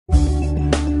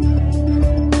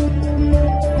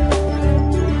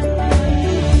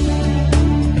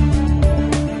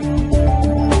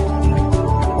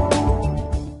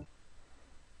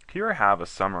have a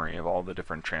summary of all the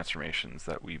different transformations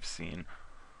that we've seen.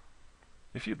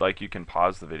 If you'd like, you can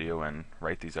pause the video and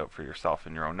write these out for yourself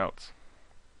in your own notes.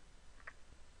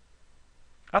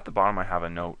 At the bottom I have a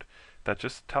note that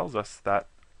just tells us that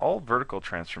all vertical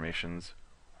transformations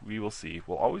we will see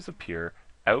will always appear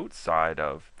outside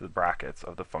of the brackets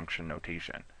of the function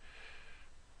notation.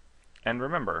 And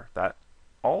remember that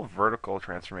all vertical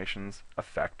transformations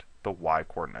affect the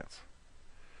y-coordinates.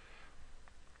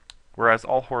 Whereas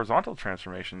all horizontal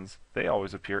transformations, they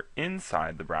always appear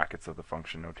inside the brackets of the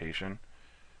function notation.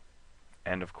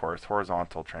 And of course,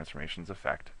 horizontal transformations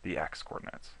affect the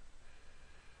x-coordinates.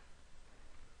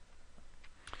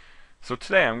 So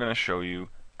today I'm going to show you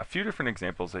a few different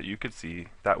examples that you could see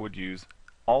that would use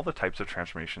all the types of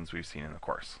transformations we've seen in the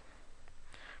course.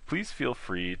 Please feel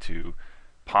free to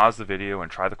pause the video and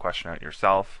try the question out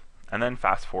yourself, and then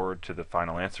fast forward to the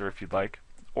final answer if you'd like,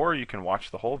 or you can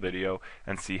watch the whole video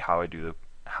and see how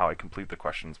I complete the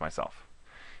questions myself.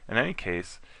 In any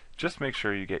case, just make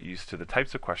sure you get used to the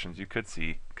types of questions you could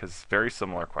see, because very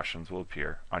similar questions will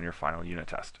appear on your final unit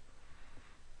test.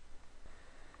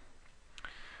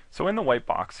 So in the white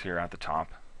box here at the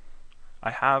top,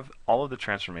 I have all of the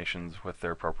transformations with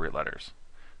their appropriate letters.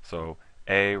 So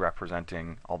A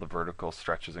representing all the vertical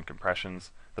stretches and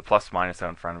compressions, the plus minus out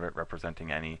in front of it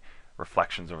representing any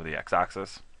reflections over the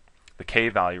x-axis, the K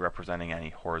value representing any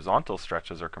horizontal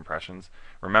stretches or compressions,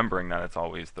 remembering that it's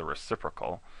always the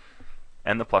reciprocal,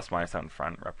 and the plus minus out in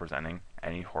front representing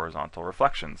any horizontal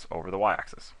reflections over the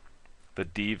y-axis. The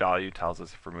D value tells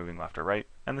us if we're moving left or right,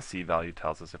 and the C value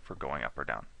tells us if we're going up or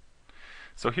down.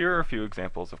 So here are a few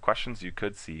examples of questions you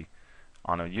could see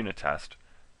on a unit test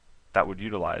that would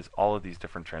utilize all of these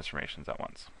different transformations at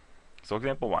once. So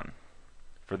example 1.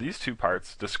 For these two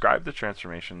parts, describe the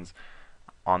transformations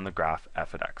on the graph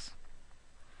f at x.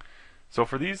 So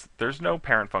for these, there's no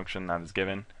parent function that is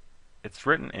given. It's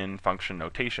written in function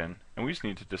notation, and we just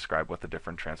need to describe what the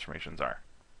different transformations are.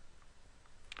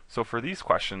 So for these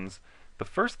questions, the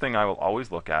first thing I will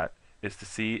always look at is to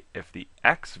see if the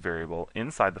x variable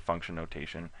inside the function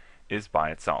notation is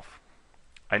by itself.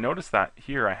 I notice that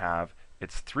here I have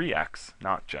it's 3x,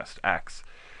 not just x.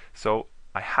 So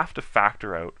I have to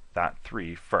factor out that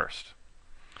 3 first.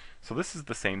 So this is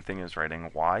the same thing as writing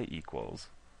y equals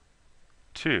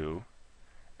 2,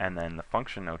 and then the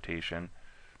function notation,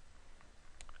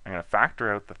 I'm going to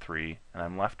factor out the 3, and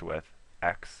I'm left with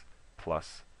x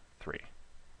plus 3.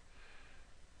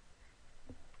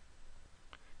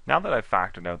 Now that I've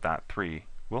factored out that 3,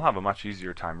 we'll have a much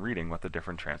easier time reading what the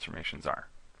different transformations are.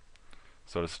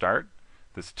 So to start,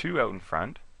 this 2 out in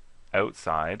front,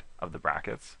 outside of the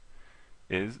brackets,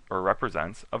 is or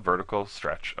represents a vertical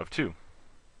stretch of 2.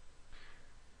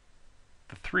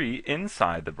 The 3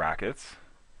 inside the brackets,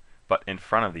 but in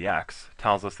front of the x,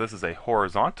 tells us this is a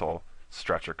horizontal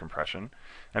stretch or compression,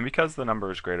 and because the number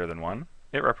is greater than 1,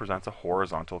 it represents a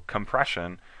horizontal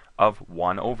compression of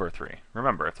 1 over 3.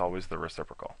 Remember, it's always the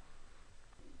reciprocal.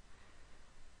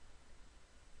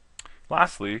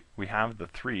 Lastly, we have the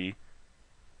 3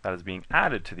 that is being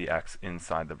added to the x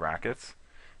inside the brackets,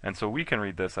 and so we can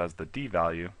read this as the d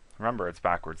value. Remember, it's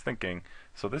backwards thinking,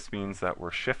 so this means that we're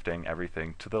shifting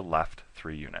everything to the left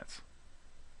 3 units.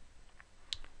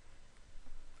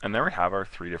 And there we have our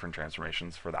 3 different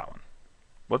transformations for that one.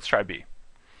 Let's try B.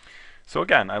 So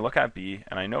again, I look at B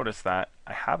and I notice that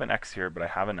I have an x here, but I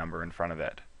have a number in front of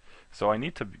it. So I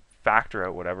need to factor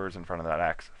out whatever is in front of that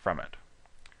x from it.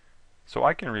 So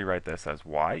I can rewrite this as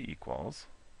y equals,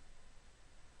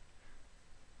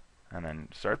 and then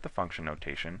start the function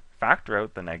notation, factor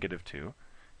out the negative 2,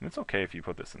 and it's okay if you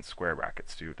put this in square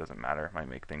brackets too, it doesn't matter, it might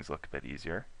make things look a bit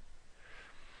easier.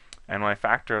 And when I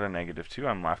factor out a negative 2,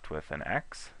 I'm left with an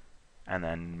x, and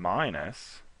then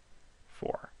minus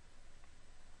 4.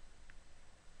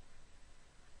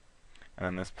 And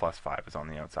then this plus 5 is on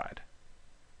the outside.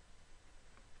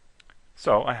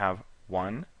 So I have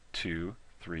 1, 2,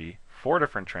 3, 4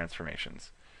 different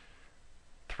transformations.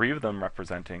 3 of them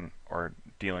representing or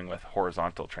dealing with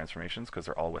horizontal transformations because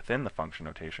they're all within the function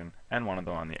notation, and 1 of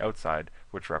them on the outside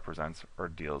which represents or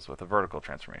deals with a vertical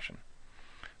transformation.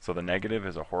 So the negative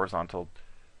is a horizontal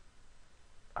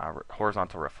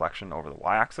reflection over the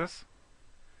y-axis.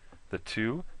 The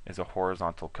 2 is a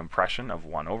horizontal compression of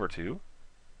 1 over 2.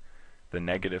 The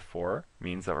negative 4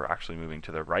 means that we're actually moving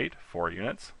to the right 4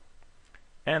 units.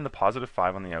 And the positive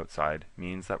 5 on the outside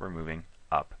means that we're moving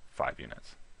up 5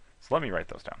 units. So let me write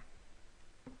those down.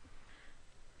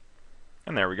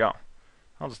 And there we go.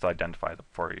 I'll just identify them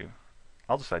for you.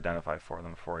 I'll just identify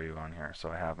them for you on here. So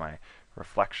I have my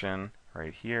reflection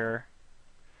right here.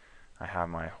 I have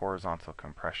my horizontal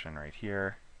compression right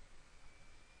here.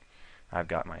 I've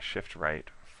got my shift right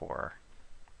 4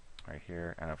 right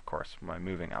here, and of course my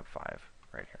moving up 5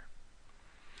 right here.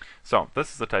 So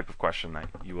this is the type of question that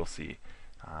you will see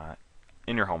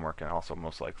in your homework and also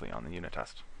most likely on the unit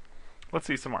test. Let's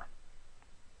see some more.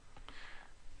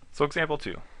 So example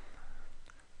 2.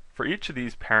 For each of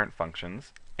these parent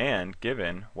functions, and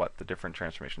given what the different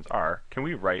transformations are, can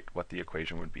we write what the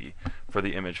equation would be for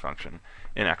the image function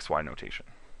in xy notation?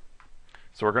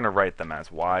 So we're going to write them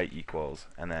as y equals,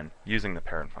 and then using the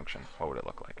parent function, what would it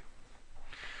look like?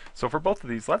 So for both of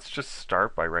these, let's just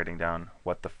start by writing down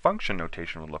what the function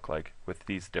notation would look like with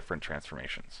these different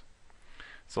transformations.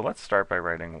 So let's start by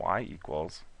writing y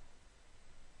equals,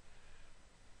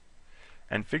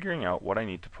 and figuring out what I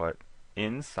need to put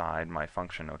inside my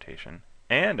function notation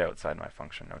and outside my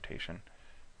function notation,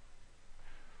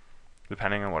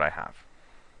 depending on what I have.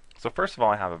 So first of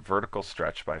all, I have a vertical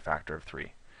stretch by a factor of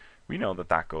 3. We know that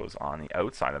that goes on the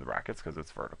outside of the brackets because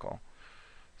it's vertical.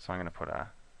 So I'm going to put a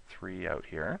 3 out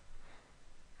here.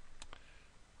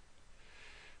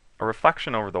 A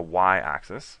reflection over the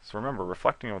y-axis. So remember,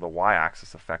 reflecting over the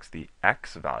y-axis affects the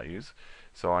x values.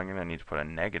 So I'm going to need to put a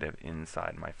negative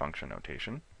inside my function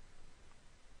notation.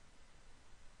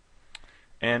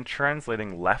 And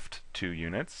translating left 2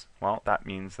 units, well, that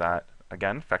means that,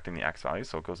 again, affecting the x values,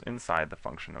 so it goes inside the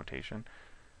function notation.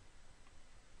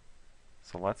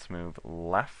 So let's move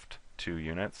left 2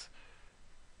 units.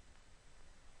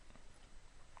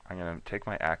 I'm going to take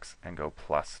my x and go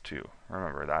plus 2.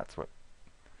 Remember, that's what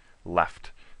left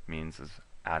means, is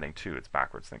adding 2. It's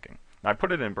backwards thinking. Now, I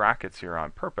put it in brackets here on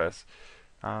purpose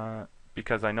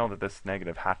because I know that this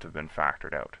negative had to have been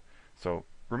factored out. So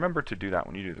remember to do that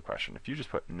when you do the question. If you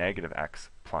just put negative x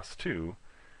plus 2,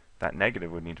 that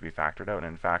negative would need to be factored out.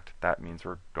 And in fact, that means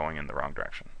we're going in the wrong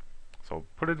direction. So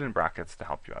put it in brackets to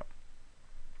help you out.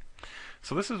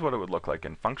 So this is what it would look like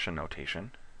in function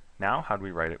notation. Now, how do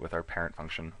we write it with our parent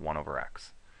function 1 over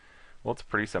x? Well, it's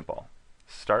pretty simple.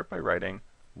 Start by writing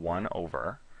 1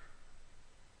 over,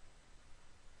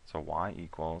 so y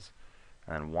equals,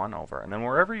 and then 1 over. And then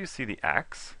wherever you see the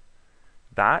x,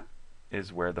 that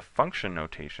is where the function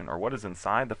notation, or what is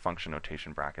inside the function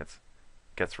notation brackets,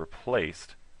 gets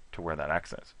replaced to where that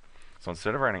x is. So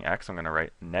instead of writing x, I'm going to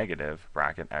write negative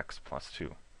bracket x plus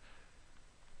 2.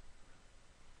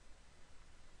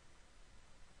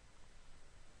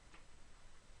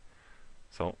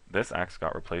 So this x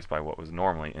got replaced by what was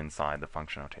normally inside the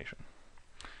function notation.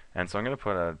 And so I'm going to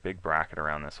put a big bracket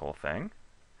around this whole thing.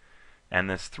 And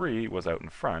this 3 was out in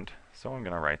front, so I'm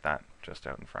going to write that just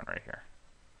out in front right here.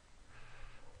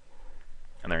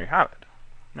 And there you have it.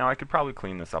 Now I could probably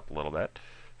clean this up a little bit.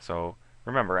 So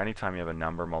remember, anytime you have a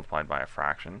number multiplied by a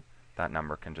fraction, that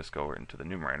number can just go into the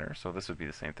numerator. So this would be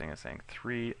the same thing as saying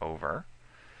 3 over.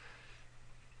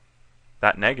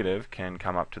 That negative can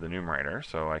come up to the numerator,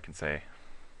 so I can say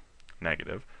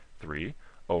negative 3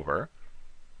 over,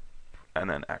 and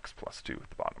then x plus 2 at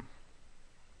the bottom.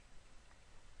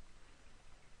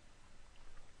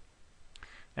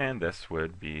 And this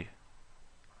would be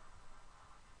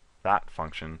that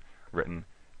function written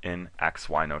in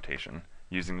xy notation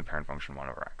using the parent function 1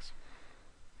 over x.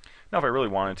 Now if I really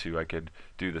wanted to, I could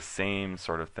do the same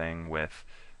sort of thing with,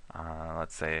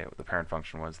 let's say the parent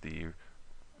function was the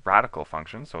radical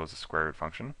function, so it was a square root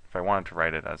function. If I wanted to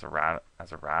write it as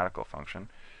a radical function,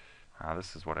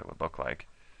 this is what it would look like.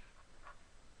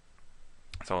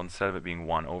 So instead of it being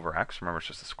 1 over x, remember it's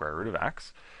just the square root of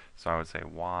x, so I would say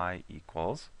y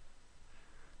equals,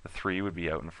 the 3 would be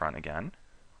out in front again.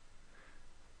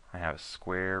 I have a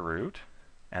square root,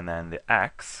 and then the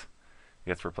x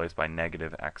gets replaced by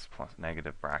negative x plus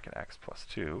negative bracket x plus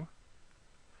 2.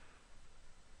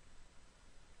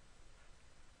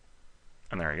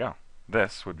 And there you go.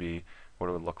 This would be what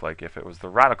it would look like if it was the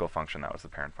radical function that was the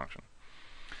parent function.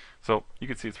 So you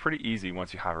can see it's pretty easy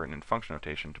once you have it written in function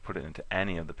notation to put it into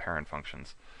any of the parent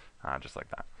functions, just like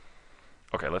that.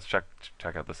 Okay, let's check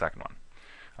out the second one.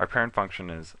 Our parent function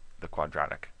is the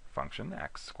quadratic function,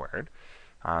 x squared.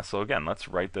 So again, let's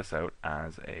write this out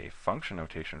as a function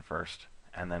notation first,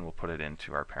 and then we'll put it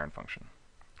into our parent function.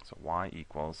 So y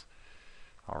equals,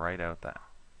 I'll write out that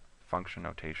function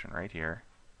notation right here.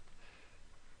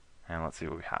 And let's see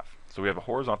what we have. So we have a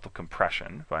horizontal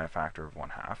compression by a factor of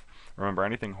 1/2. Remember,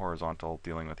 anything horizontal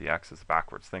dealing with the x is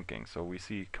backwards thinking. So we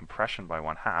see compression by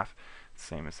 1/2,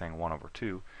 same as saying 1 over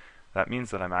 2. That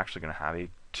means that I'm actually going to have a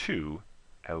 2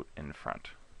 out in front.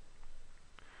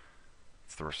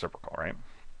 It's the reciprocal, right?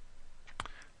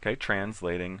 Okay,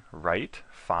 translating right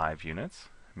 5 units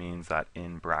means that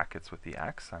in brackets with the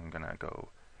x, I'm going to go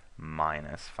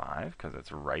minus 5 because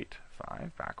it's right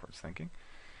 5, backwards thinking.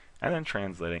 And then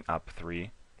translating up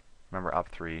 3, remember up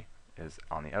 3 is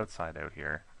on the outside out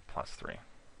here, plus 3.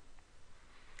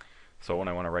 So when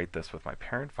I want to write this with my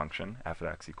parent function, f of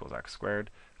x equals x squared,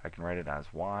 I can write it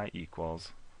as y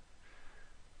equals,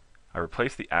 I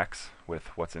replace the x with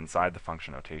what's inside the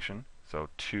function notation, so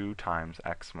 2 times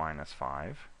x minus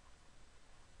 5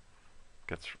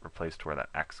 gets replaced where that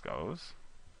x goes.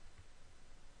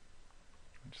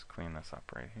 Just clean this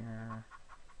up right here.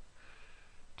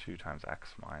 2 times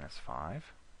x minus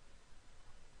 5.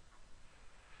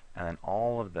 And then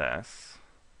all of this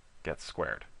gets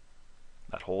squared.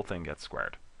 That whole thing gets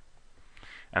squared.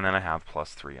 And then I have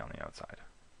plus 3 on the outside.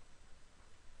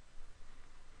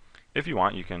 If you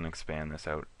want, you can expand this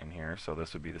out in here. So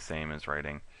this would be the same as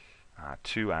writing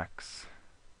 2x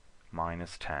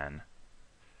minus 10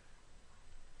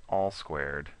 all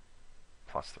squared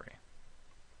plus 3.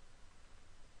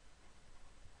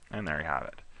 And there you have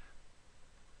it.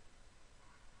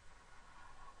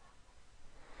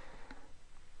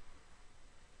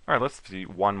 All right, let's see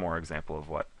one more example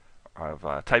of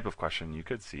a type of question you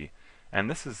could see. And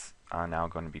this is now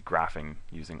going to be graphing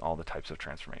using all the types of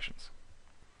transformations.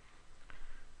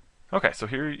 Okay, so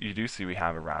here you do see we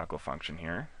have a radical function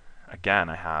here. Again,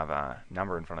 I have a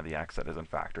number in front of the x that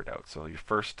isn't factored out. So your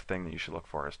first thing that you should look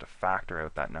for is to factor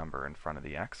out that number in front of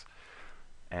the x.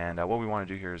 And what we want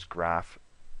to do here is graph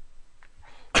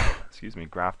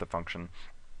graph the function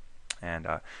and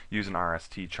use an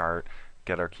RST chart,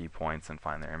 get our key points, and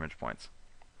find their image points.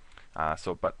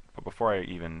 But before I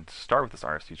even start with this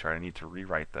RST chart, I need to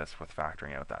rewrite this with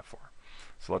factoring out that 4.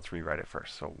 So let's rewrite it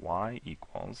first. So y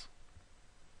equals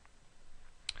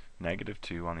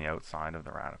 -2 on the outside of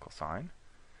the radical sign.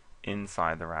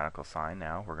 Inside the radical sign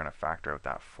now, we're going to factor out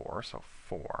that 4. So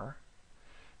 4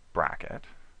 bracket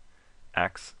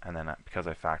x, and then because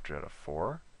I factored out a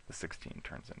 4, the 16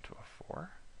 turns into a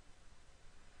 4.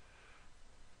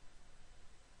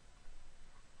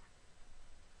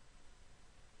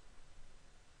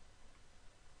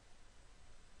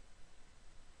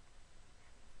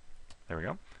 There we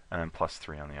go. And then plus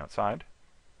 3 on the outside.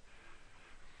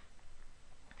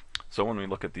 So when we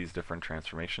look at these different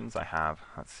transformations, I have,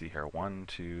 let's see here, 1,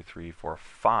 2, 3, 4,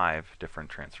 5 different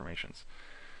transformations.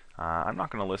 I'm not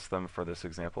going to list them for this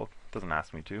example. It doesn't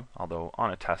ask me to, although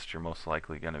on a test you're most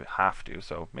likely going to have to,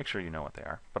 so make sure you know what they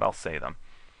are, but I'll say them.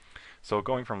 So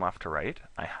going from left to right,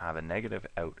 I have a negative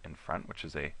out in front, which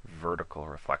is a vertical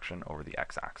reflection over the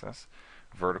x-axis.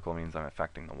 Vertical means I'm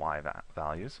affecting the y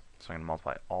values, so I'm going to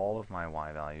multiply all of my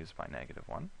y values by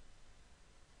 -1.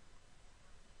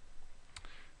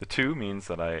 The 2 means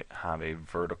that I have a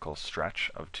vertical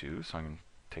stretch of 2, so I'm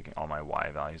taking all my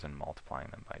y values and multiplying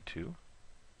them by 2.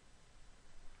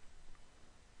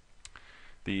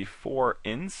 The 4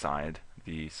 inside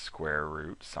the square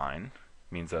root sign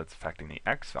means that it's affecting the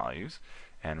x values,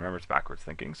 and remember it's backwards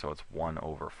thinking, so it's 1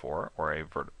 over 4, or a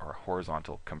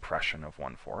horizontal compression of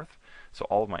 1/4. So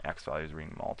all of my x values are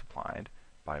being multiplied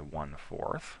by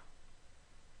 1/4,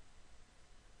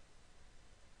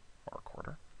 or a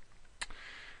quarter.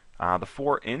 The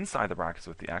 4 inside the brackets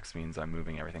with the x means I'm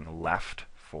moving everything left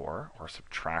 4, or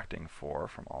subtracting 4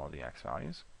 from all of the x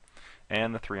values.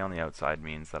 And the 3 on the outside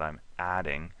means that I'm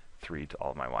adding 3 to all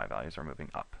of my y values, or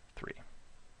moving up 3.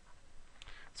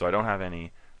 So I don't have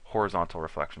any horizontal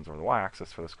reflections over the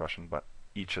y-axis for this question, but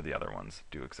each of the other ones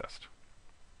do exist.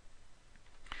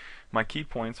 My key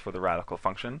points for the radical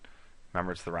function,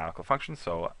 remember it's the radical function,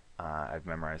 so I've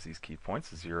memorized these key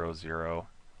points: 0, 0,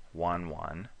 1,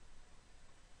 1,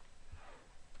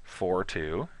 4,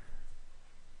 2,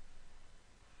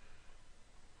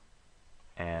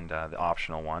 and the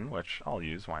optional one, which I'll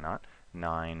use, why not,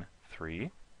 9,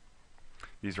 3.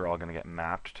 These are all going to get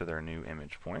mapped to their new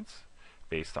image points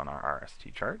based on our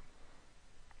RST chart.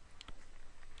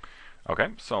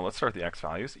 Okay, so let's start with the x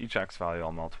values. Each x value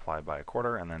I'll multiply by a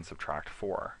quarter and then subtract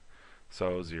 4.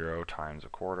 So 0 times a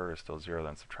quarter is still 0,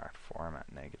 then subtract 4, I'm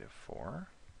at -4.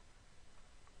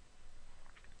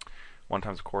 1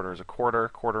 times a quarter is a quarter.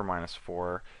 Quarter minus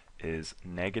 4 is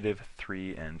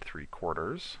 -3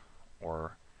 3/4,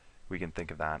 or we can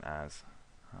think of that as,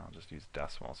 I'll just use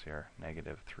decimals here,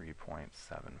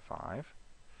 -3.75.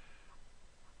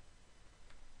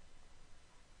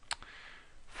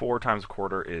 4 times a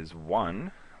quarter is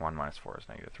 1. 1 minus 4 is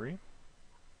 -3.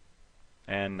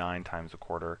 And 9 times a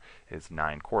quarter is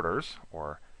 9/4,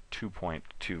 or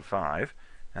 2.25.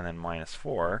 And then minus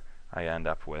 4, I end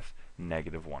up with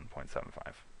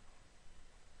 -1.75.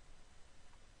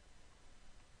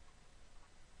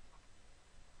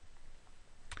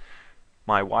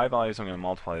 My y values, I'm going to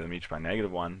multiply them each by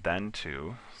 -1, then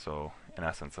 2. So in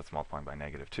essence, that's multiplying by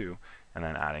 -2, and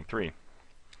then adding 3.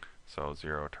 So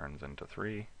 0 turns into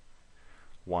 3.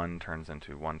 1 turns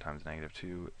into 1 times negative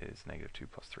 2 is negative 2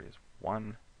 plus 3 is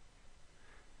 1.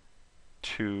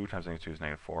 2 times negative 2 is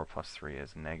negative 4 plus 3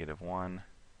 is negative 1.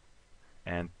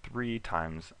 And 3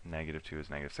 times negative 2 is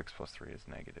negative 6 plus 3 is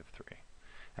negative 3.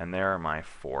 And there are my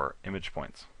 4 image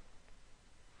points.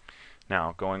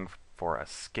 Now, going for a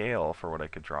scale for what I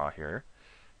could draw here,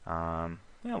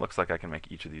 it looks like I can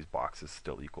make each of these boxes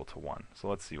still equal to 1. So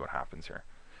let's see what happens here.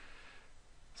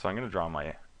 So I'm going to draw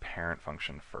my parent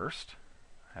function first.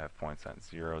 I have points at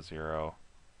 0, 0,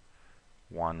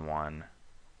 1, 1,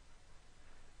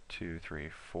 2, 3,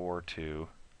 4, 2,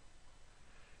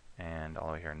 and all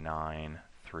the way here 9,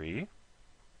 3.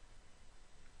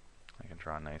 I can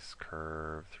draw a nice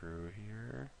curve through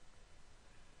here.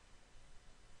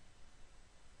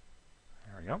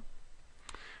 There we go.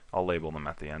 I'll label them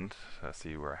at the end to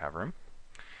see where I have room.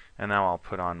 And now I'll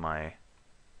put on my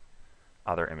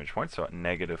other image points. So at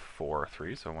negative 4,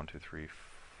 3. So 1, 2, 3,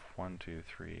 1, 2,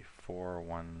 3, 4,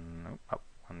 1, oh,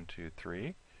 1, 2,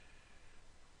 3.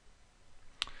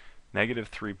 Negative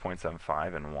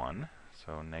 3.75 and 1.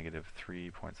 So negative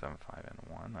 3.75 and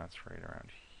 1. That's right around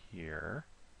here.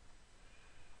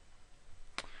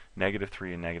 Negative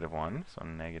 3 and negative 1. So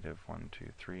negative 1, 2,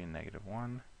 3 and negative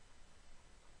 1.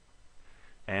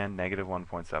 And negative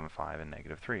 1.75 and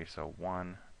negative 3. So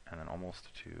 1 and then almost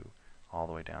 2 all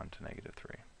the way down to negative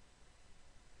 3.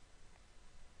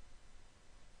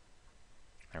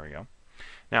 There we go.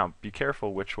 Now, be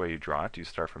careful which way you draw it. Do you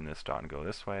start from this dot and go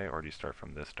this way, or do you start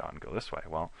from this dot and go this way?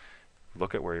 Well,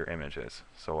 look at where your image is.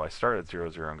 So I start at 0,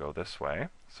 0 and go this way.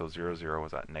 So 0, 0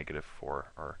 was at negative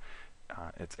 4, or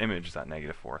its image is at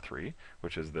negative 4, 3,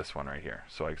 which is this one right here.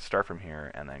 So I start from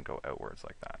here and then go outwards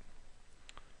like that.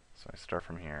 So I start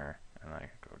from here and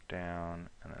I go down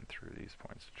and then through these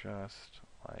points just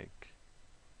like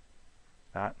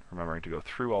that. Remembering to go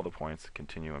through all the points,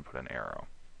 continue and put an arrow.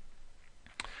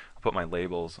 I'll put my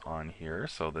labels on here.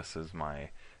 So this is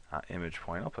my image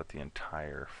point. I'll put the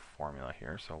entire formula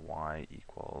here. So y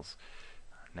equals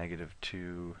negative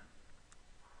 2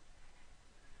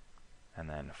 and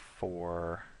then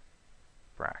 4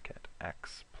 bracket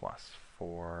x plus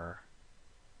 4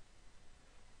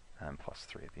 and plus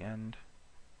 3 at the end.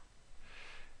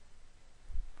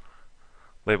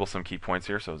 Label some key points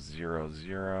here. So 0,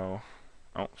 0.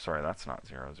 Oh, sorry, that's not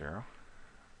 0, 0.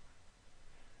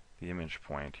 The image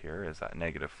point here is at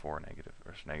negative 4,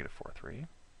 negative 4, 3.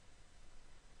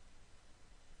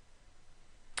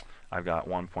 I've got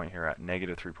one point here at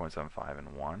negative 3.75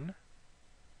 and 1.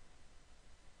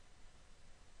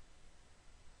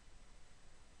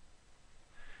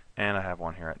 And I have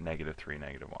one here at negative 3,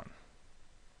 negative 1.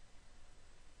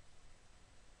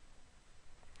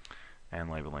 And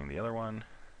labeling the other one,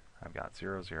 I've got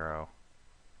 0, 0,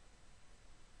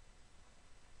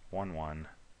 1, 1,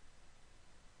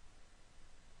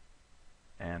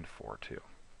 and 4, 2.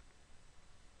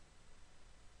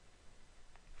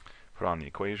 Put on the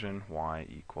equation, y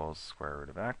equals square root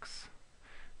of x.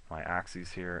 My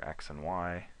axes here, x and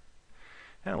y.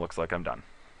 And it looks like I'm done.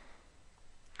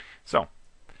 So,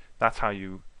 that's how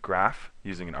you graph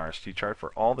using an RST chart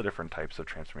for all the different types of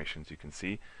transformations you can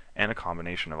see, and a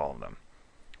combination of all of them.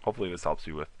 Hopefully this helps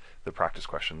you with the practice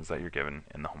questions that you're given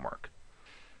in the homework.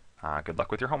 Good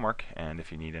luck with your homework, and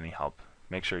if you need any help,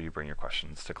 make sure you bring your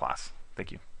questions to class.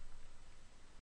 Thank you.